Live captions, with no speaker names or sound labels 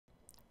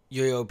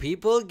Yo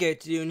people,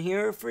 Garrett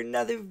here for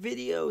another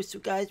video. So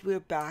guys, we're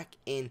back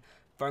in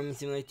Farming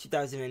Simulator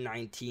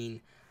 2019.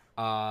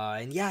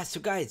 And yeah, so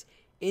guys,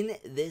 in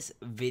this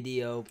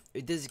video,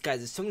 guys,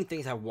 there's so many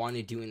things I want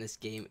to do in this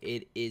game.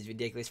 It is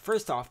ridiculous.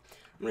 First off,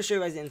 I'm gonna show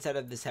you guys the inside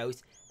of this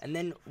house, and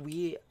then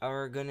we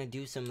are gonna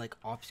do some like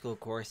obstacle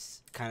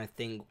course kind of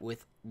thing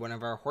with one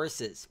of our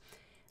horses.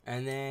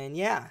 And then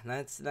yeah,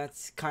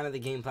 that's kind of the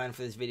game plan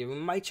for this video. We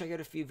might check out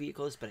a few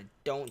vehicles, but I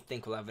don't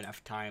think we'll have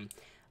enough time.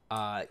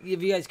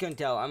 If you guys couldn't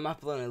tell, I'm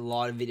uploading a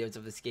lot of videos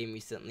of this game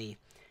recently.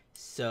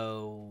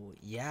 So,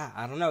 yeah,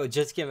 I don't know. It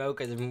just came out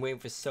because I've been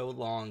waiting for so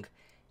long.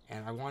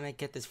 And I want to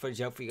get this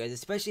footage out for you guys,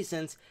 especially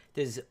since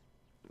there's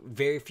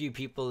very few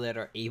people that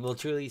are able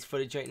to release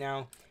footage right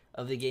now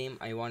of the game.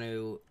 I want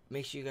to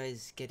make sure you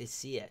guys get to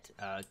see it.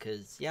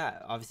 Because, yeah,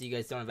 obviously you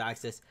guys don't have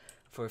access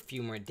for a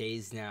few more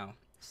days now.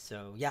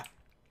 So, yeah.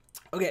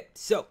 Okay,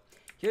 so,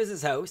 here's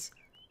this house.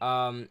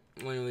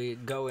 When we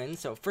go in,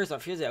 so first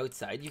off, here's the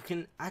outside. You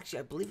can actually,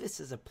 I believe this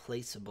is a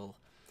placeable,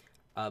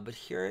 but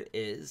here it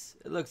is.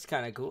 It looks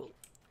kind of cool.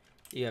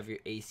 You have your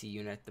AC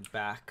unit at the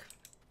back.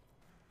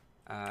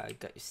 Got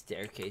your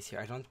staircase here.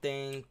 I don't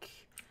think,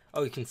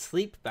 oh, you can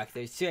sleep back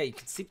there. So yeah, you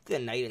can sleep through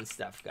the night and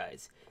stuff,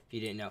 guys, if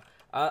you didn't know.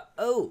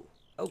 Oh,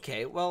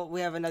 okay, well,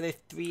 we have another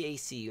 3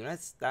 AC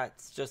units.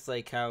 That's just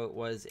like how it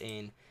was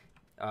in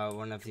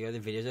one of the other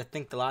videos. I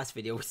think the last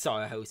video we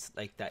saw a house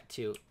like that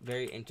too.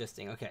 Very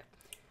interesting. Okay.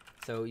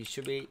 So you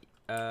should be,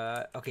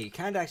 okay, you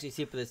can't actually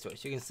sleep at this door.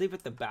 So you can sleep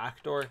at the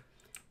back door,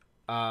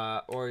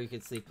 or you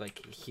can sleep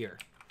like here.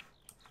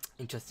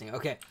 Interesting.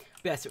 Okay.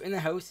 But yeah, so in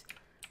the house,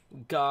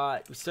 we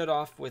start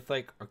off with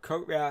like a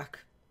coat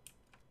rack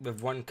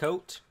with one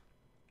coat.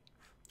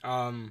 We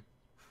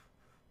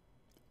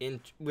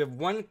have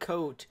one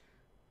coat,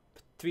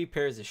 3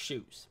 pairs of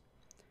shoes.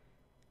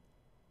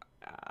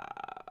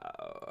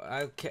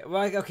 Okay,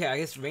 well, okay, I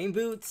guess rain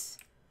boots,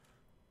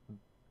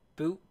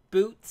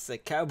 boots,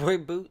 like cowboy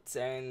boots,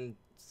 and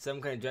some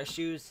kind of dress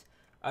shoes.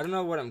 I don't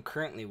know what I'm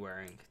currently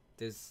wearing.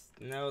 There's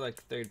no like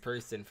third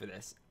person for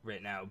this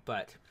right now,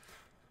 but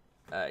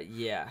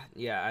yeah,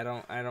 I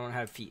don't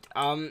have feet.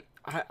 I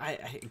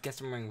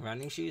guess I'm wearing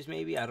running shoes,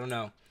 maybe. I don't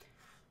know.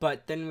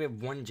 But then we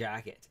have one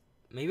jacket.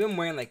 Maybe I'm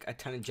wearing like a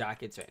ton of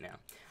jackets right now.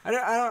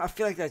 I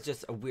feel like that's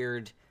just a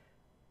weird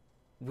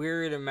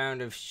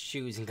amount of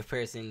shoes in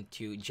comparison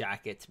to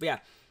jackets. But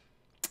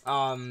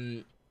yeah,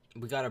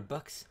 we got our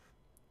books.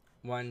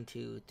 1,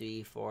 2,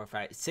 3, 4,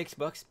 5, 6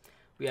 books.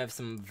 We have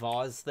some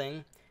vase,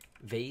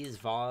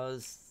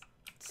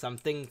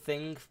 something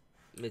thing.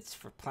 It's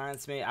for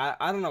plants, maybe.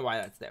 I don't know why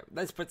that's there.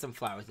 Let's put some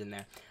flowers in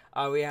there.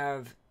 We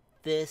have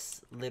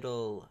this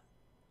little,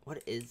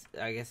 what is,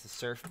 I guess, a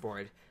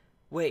surfboard.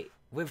 Wait,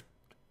 with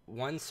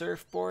 1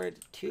 surfboard,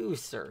 2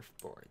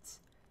 surfboards.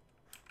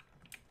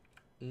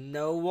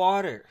 No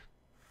water.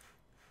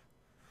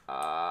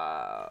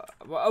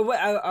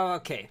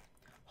 Okay.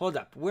 Hold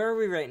up. Where are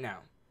we right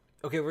now?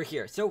 Okay, we're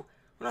here. So,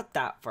 we're not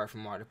that far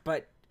from water,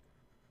 but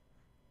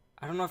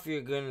I don't know if you're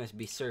going to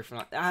be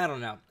surfing. I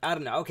don't know.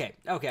 Okay.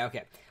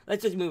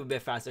 Let's just move a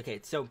bit fast. Okay,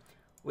 so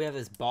we have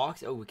this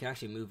box. Oh, we can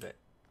actually move it.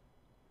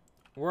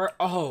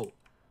 Oh,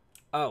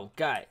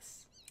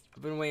 guys.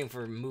 I've been waiting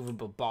for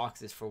movable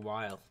boxes for a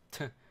while.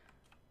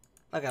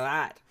 Look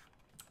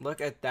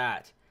at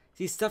that.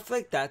 See, stuff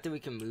like that we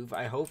can move,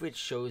 I hope it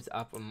shows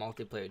up on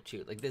multiplayer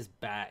too. Like this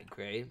bag,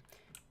 right?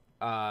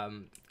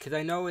 Because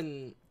I know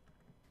in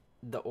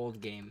the old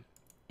game,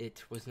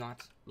 it was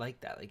not like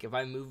that. Like if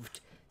I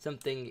moved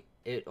something,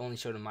 it only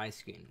showed on my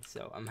screen.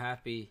 So I'm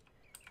happy.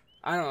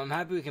 I don't know. I'm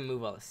happy we can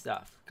move all this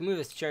stuff. We can move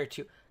this chair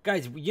too,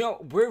 guys. You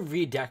know, we're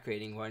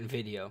redecorating one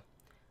video.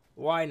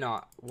 Why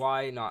not?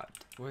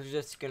 We're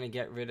just gonna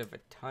get rid of a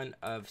ton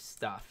of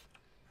stuff.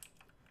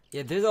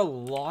 Yeah, there's a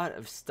lot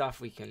of stuff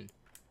we can.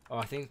 Oh,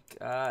 I think.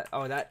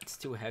 Oh, that's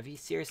too heavy.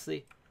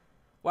 Seriously.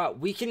 Wow,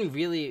 we can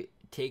really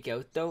take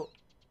out though,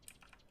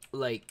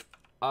 like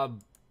a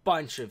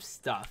bunch of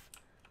stuff.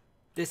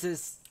 This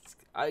is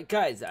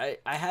guys, I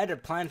had a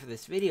plan for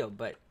this video,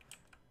 but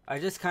I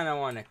just kind of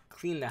want to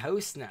clean the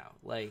house now.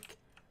 Like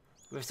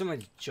we have so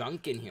much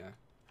junk in here.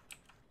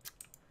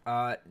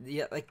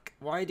 Yeah, like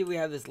why do we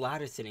have this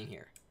ladder sitting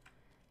here?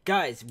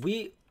 Guys,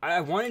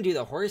 I want to do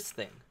the horse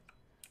thing.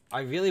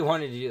 I really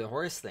wanted to do the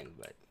horse thing,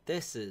 but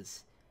this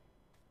is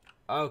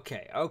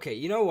okay,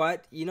 you know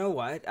what,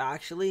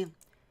 actually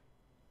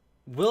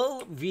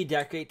we'll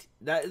redecorate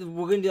that.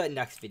 We're gonna do that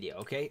next video.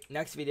 Okay,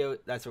 next video,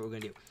 that's what we're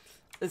gonna do.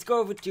 Let's go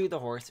over to the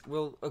horse.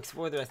 We'll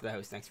explore the rest of the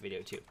house next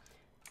video too.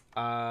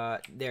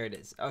 There it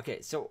is.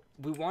 Okay, so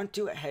we want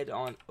to head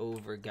on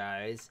over,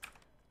 guys.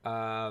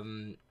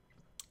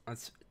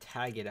 Let's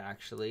tag it.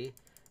 Actually,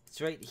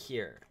 it's right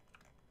here.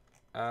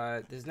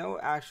 There's no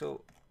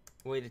actual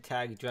way to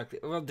tag directly.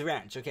 Well, the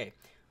ranch. Okay,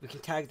 we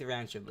can tag the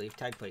ranch, I believe.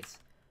 Tag place.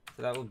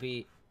 So that will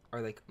be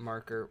our like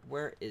marker.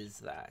 Where is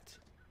that?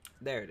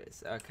 There it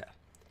is. Okay.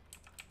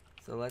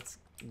 So let's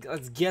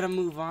get a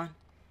move on.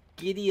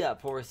 Giddy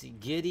up, horsey.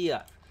 Giddy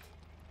up.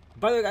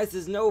 By the way, guys,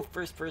 there's no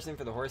first person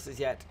for the horses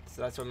yet,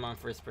 so that's why I'm on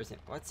first person.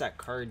 What's that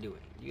car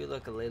doing? You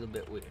look a little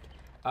bit weird.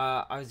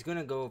 I was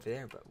gonna go over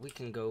there, but we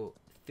can go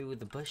through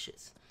the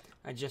bushes.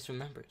 I just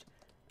remembered.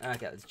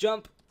 Okay, let's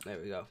jump. There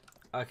we go.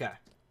 Okay.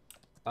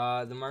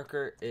 The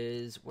marker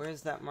is...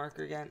 Where's that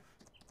marker again?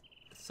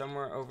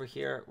 Somewhere over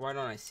here. Why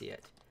don't I see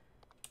it?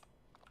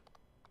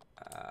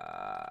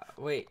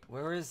 Wait.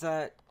 Where is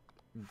that?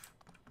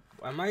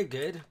 Am I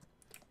good?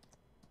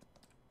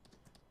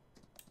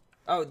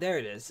 Oh, there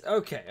it is.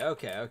 Okay,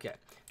 okay, okay. I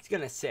was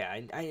gonna say,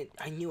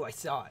 I knew I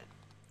saw it.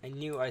 I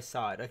knew I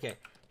saw it. Okay.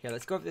 Here,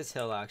 let's go up this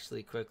hill,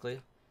 actually,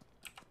 quickly.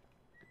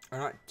 Or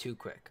not too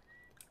quick.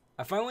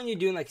 I find when you're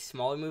doing, like,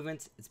 smaller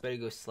movements, it's better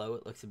to go slow.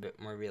 It looks a bit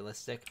more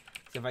realistic.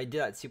 So if I do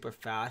that super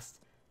fast,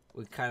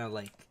 we kind of,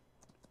 like,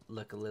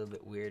 look a little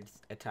bit weird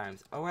at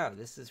times. Oh, wow.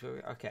 This is where we...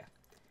 Okay.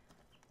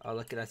 Oh,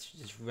 look at us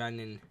just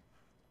running.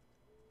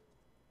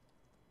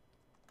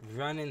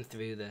 Running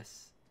through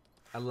this.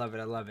 I love it.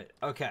 I love it.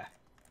 Okay.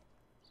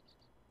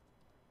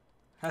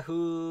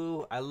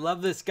 Hahoo. I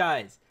love this,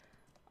 guys.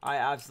 I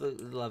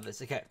absolutely love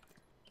this. Okay.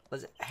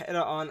 Let's head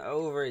on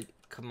over.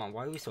 Come on.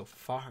 Why are we so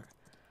far?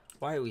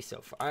 Why are we so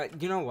far?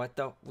 You know what,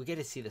 though? We get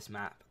to see this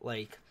map.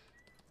 Like,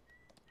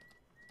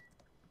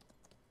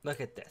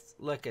 look at this.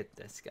 Look at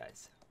this,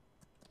 guys.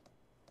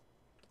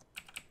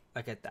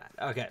 Look at that.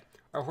 Okay.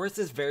 Our horse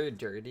is very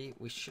dirty.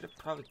 We should have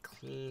probably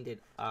cleaned it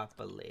up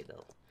a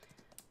little.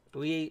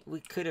 We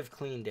could have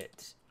cleaned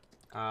it.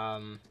 I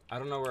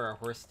don't know where our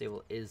horse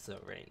stable is, though,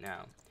 right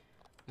now.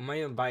 I might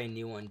even buy a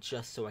new one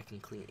just so I can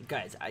clean it.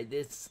 Guys,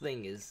 this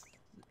thing is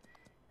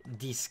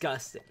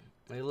disgusting.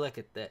 Like, look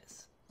at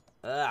this.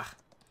 Ugh.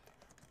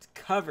 It's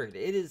covered.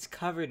 It is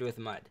covered with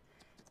mud.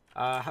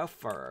 How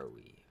far are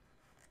we?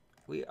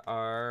 We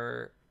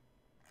are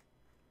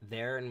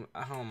there, and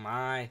oh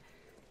my.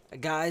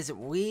 Guys,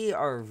 we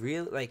are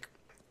really, like,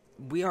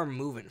 we are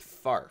moving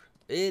far.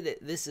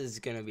 This is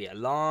gonna be a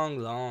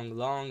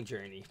long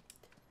journey.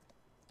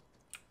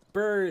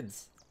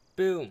 Birds.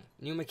 Boom.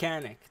 New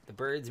mechanic. The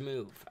birds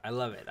move. I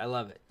love it. I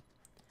love it.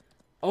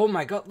 Oh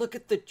my god, look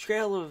at the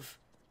trail of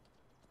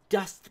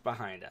dust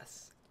behind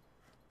us.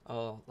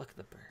 Oh, look at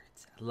the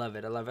birds. I love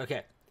it. I love it.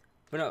 Okay.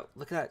 But no,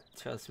 look at that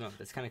trail of smoke.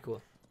 That's kind of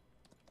cool.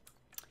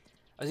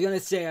 I was gonna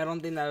say, I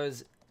don't think that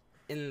was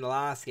in the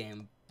last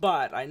game,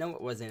 but I know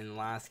it wasn't in the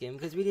last game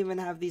because we didn't even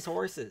have these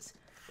horses.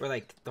 Or,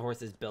 like, the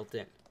horses built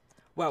in.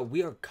 Wow,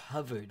 we are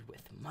covered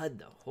with mud,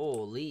 though.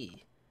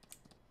 Holy.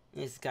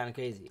 It's kind of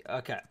crazy.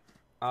 Okay.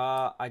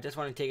 I just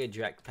want to take a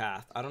direct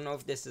path. I don't know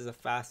if this is the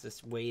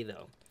fastest way,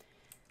 though.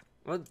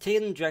 Well,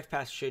 taking the direct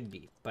path should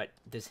be, but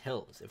there's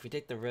hills. If we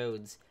take the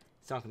roads,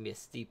 it's not going to be as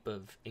steep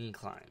of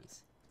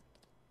inclines.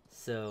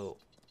 So,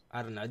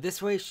 I don't know.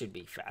 This way should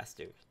be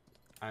faster.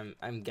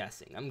 I'm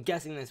guessing. I'm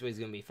guessing this way is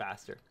going to be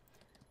faster.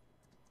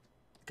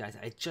 Guys,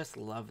 I just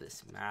love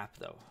this map,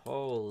 though.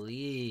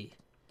 Holy.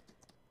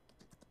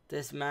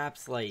 This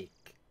map's,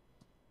 like,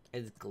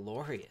 it's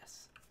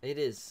glorious. It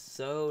is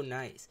so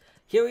nice.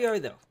 Here we are,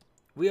 though.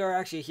 We are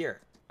actually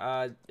here.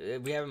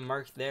 We haven't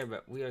marked there,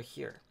 but we are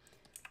here.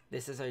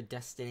 This is our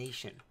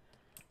destination.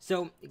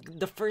 So,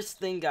 the first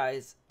thing,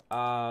 guys,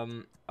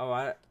 well,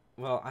 I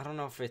don't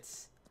know if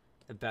it's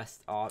the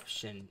best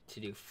option to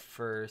do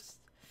first.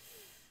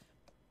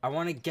 I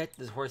want to get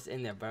this horse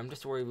in there, but I'm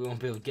just worried we won't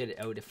be able to get it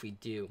out if we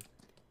do.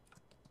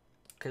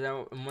 Because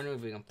I'm wondering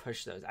if we can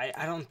push those.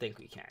 I don't think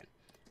we can.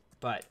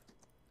 But,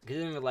 because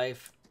in real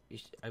life,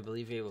 I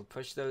believe you're able to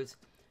push those.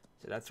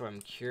 So that's why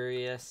I'm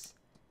curious.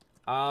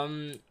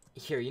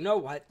 Here, you know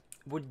what?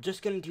 We're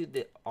just going to do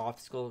the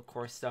obstacle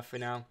course stuff for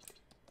now.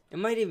 It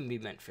might even be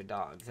meant for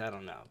dogs. I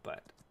don't know.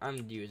 But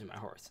I'm using my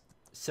horse.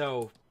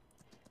 So,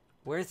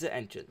 where's the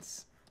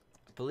entrance?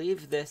 I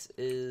believe this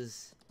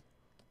is...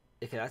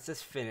 Okay, that's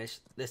just finish.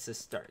 This is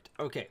start.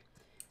 Okay.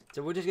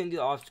 So, we're just going to do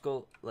the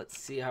obstacle. Let's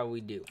see how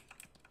we do.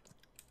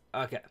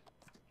 Okay.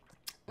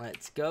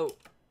 Let's go.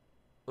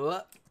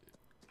 Up.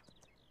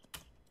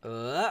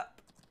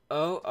 Up.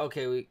 Oh,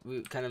 okay.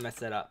 We kind of messed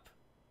that up.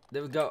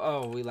 There we go.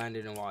 Oh, we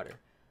landed in water.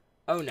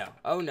 Oh, no.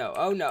 Oh, no.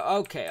 Oh, no.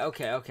 Okay.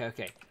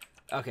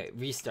 Okay,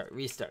 restart.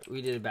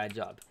 We did a bad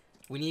job.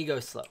 We need to go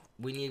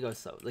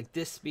slow. Like,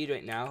 this speed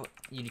right now,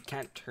 you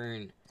can't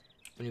turn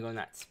when you're going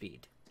that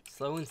speed.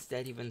 Slow and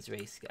steady wins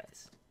race,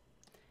 guys.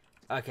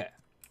 Okay.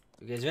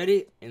 You guys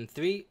ready? In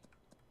 3,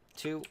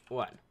 2,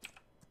 1.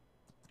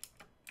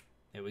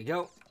 There we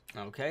go.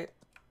 Okay.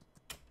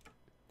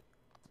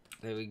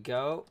 There we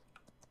go.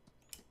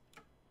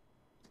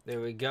 There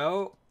we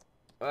go.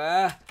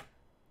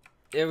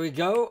 There we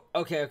go.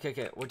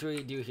 Okay. What do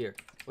we do here?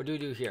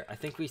 I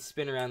think we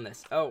spin around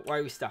this. Oh, why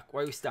are we stuck?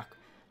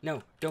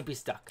 No, don't be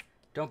stuck.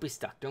 Don't be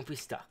stuck.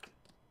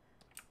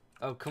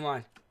 Oh, come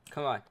on.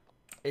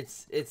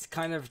 It's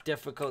kind of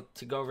difficult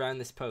to go around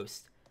this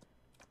post.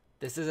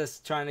 This is us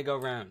trying to go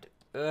around.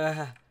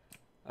 Okay.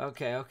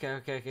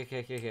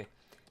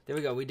 There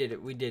we go. We did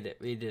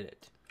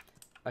it.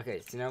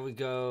 Okay, so now we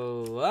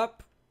go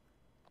up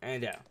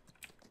and down.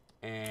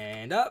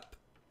 And up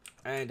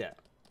and down.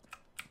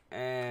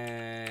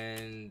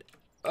 And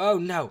oh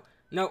no,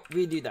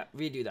 redo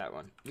that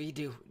one.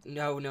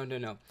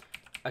 No.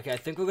 Okay, I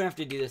think we're gonna have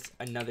to do this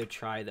another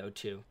try though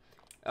too.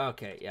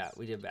 Okay, yeah,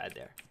 we did bad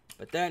there.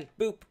 But then,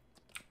 boop.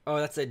 Oh,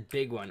 that's a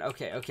big one.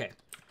 Okay, okay.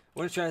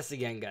 We're gonna try this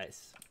again,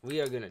 guys.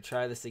 We are gonna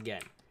try this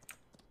again.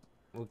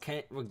 We're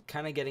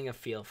kind of getting a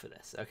feel for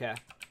this, okay?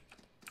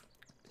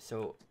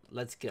 So,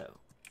 let's go.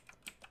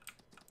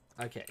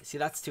 Okay, see,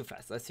 that's too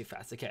fast. That's too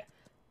fast. Okay.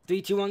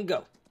 3, 2, 1,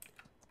 go.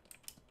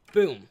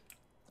 Boom.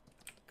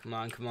 Come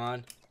on, come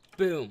on.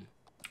 Boom.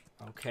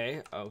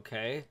 Okay,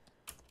 okay.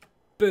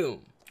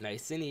 Boom.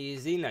 Nice and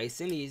easy,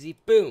 nice and easy.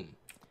 Boom.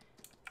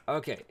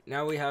 Okay,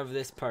 now we have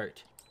this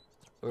part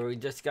where we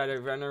just gotta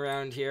run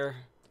around here.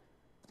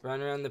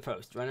 Run around the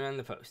post. Run around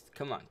the post.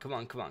 Come on, come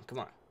on, come on, come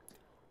on.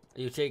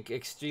 You take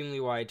extremely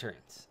wide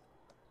turns.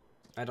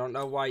 I don't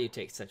know why you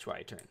take such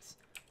wide turns.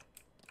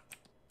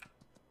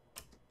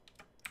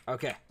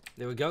 Okay,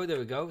 there we go, there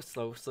we go.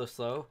 Slow, slow,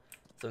 slow.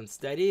 Slow and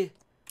steady.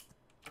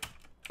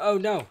 Oh,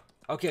 no.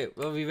 Okay,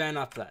 well, we ran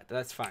up that.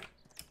 That's fine.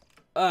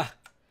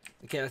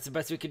 Okay, that's the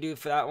best we could do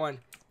for that one.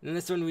 And then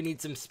this one, we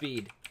need some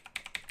speed.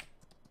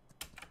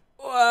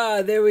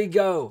 There we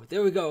go.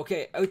 There we go.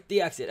 Okay, out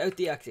the exit, out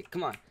the exit.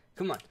 Come on,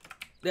 come on.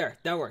 There,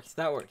 that works,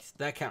 that works.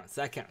 That counts,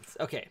 that counts.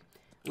 Okay,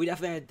 we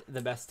definitely had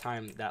the best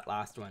time that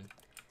last one.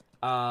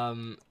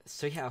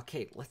 So yeah,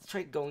 okay, let's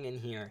try going in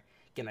here.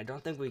 Again, I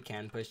don't think we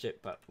can push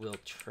it, but we'll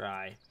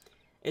try.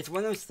 It's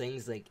one of those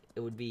things, like, it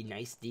would be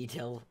nice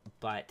detail,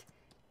 but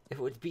it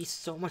would be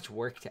so much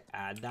work to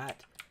add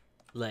that.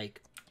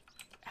 Like,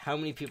 how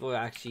many people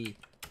actually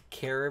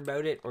care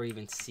about it or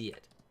even see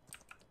it?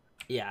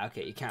 Yeah,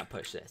 okay, you can't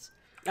push this.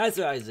 That's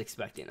what I was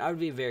expecting. I would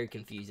be very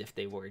confused if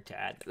they were to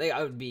add. Like,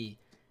 I would be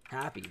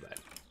happy, but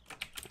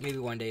maybe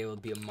one day it will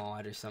be a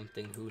mod or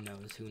something. Who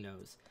knows? Who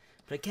knows?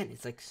 But again,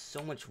 it's like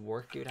so much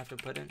work you would have to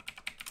put in.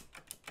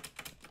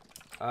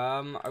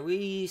 Are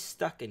we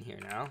stuck in here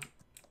now?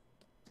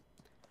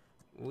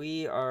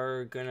 We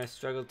are gonna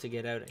struggle to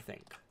get out, I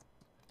think.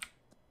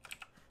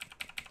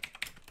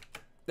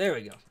 There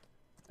we go.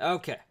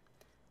 Okay.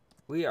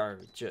 We are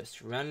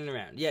just running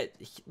around. Yeah,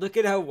 look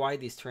at how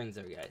wide these turns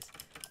are, guys.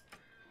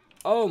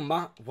 Oh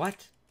my,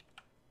 what?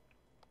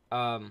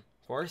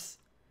 Horse?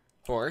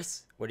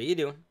 Horse? What are you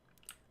doing?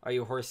 Are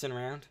you horsing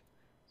around?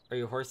 Are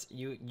you horse?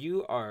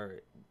 You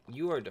are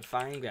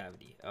defying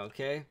gravity,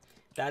 okay?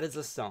 That is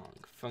a song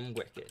from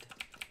Wicked.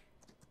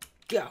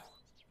 Go!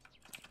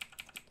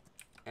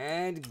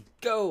 And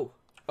go!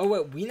 Oh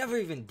wait, we never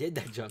even did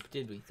that jump,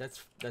 did we? That's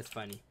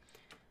funny.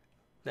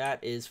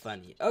 That is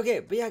funny. Okay,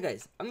 but yeah,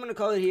 guys, I'm gonna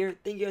call it here.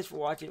 Thank you guys for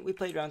watching. We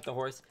played around with the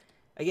horse.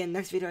 Again,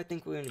 next video, I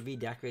think we're gonna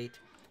redecorate.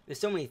 There's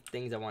so many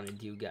things I want to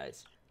do,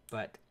 guys.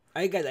 But,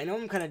 alright, guys, I know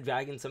I'm kind of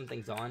dragging some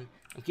things on.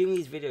 I'm keeping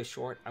these videos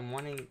short. I'm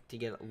wanting to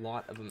get a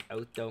lot of them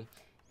out, though.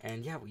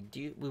 And yeah,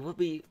 we will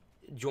be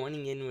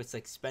joining in with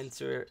like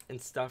Spencer and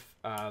stuff.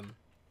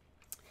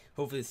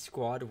 Hopefully the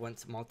squad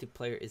once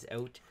multiplayer is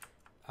out,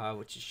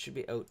 which it should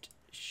be out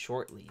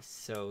shortly.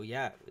 So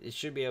yeah, it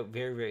should be out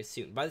very, very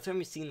soon. By the time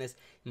you've seen this,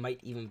 it might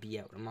even be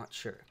out. I'm not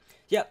sure.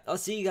 Yeah, I'll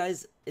see you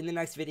guys in the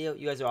next video.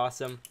 You guys are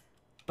awesome.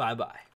 Bye bye.